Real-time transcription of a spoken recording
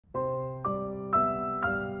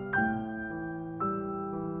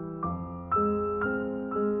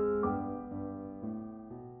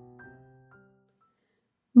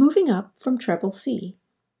Moving up from treble C.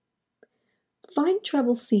 Find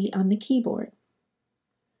treble C on the keyboard.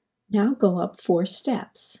 Now go up 4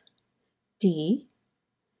 steps: D,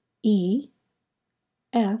 E,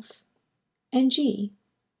 F, and G.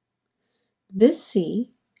 This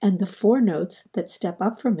C and the 4 notes that step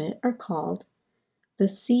up from it are called the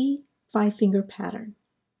C 5-finger pattern.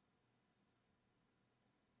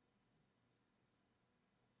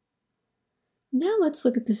 Now let's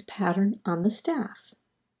look at this pattern on the staff.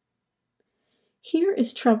 Here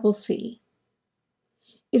is treble C.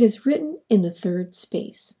 It is written in the 3rd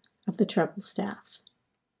space of the treble staff.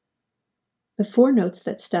 The 4 notes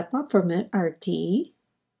that step up from it are D,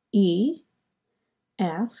 E,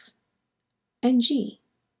 F, and G.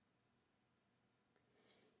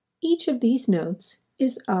 Each of these notes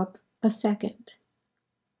is up a second.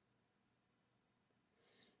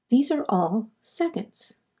 These are all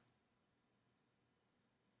seconds.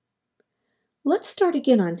 Let's start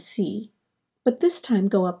again on C, but this time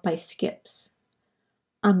go up by skips.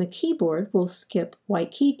 On the keyboard, we'll skip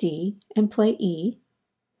white key D and play E,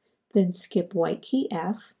 then skip white key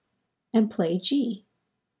F and play G.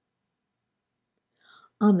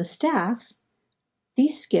 On the staff,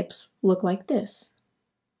 these skips look like this.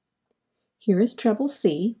 Here is treble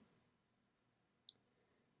C.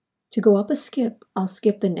 To go up a skip, I'll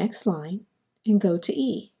skip the next line and go to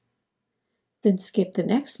E, then skip the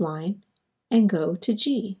next line and go to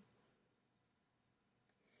G.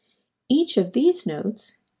 Each of these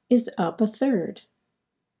notes is up a third.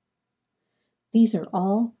 These are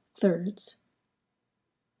all thirds.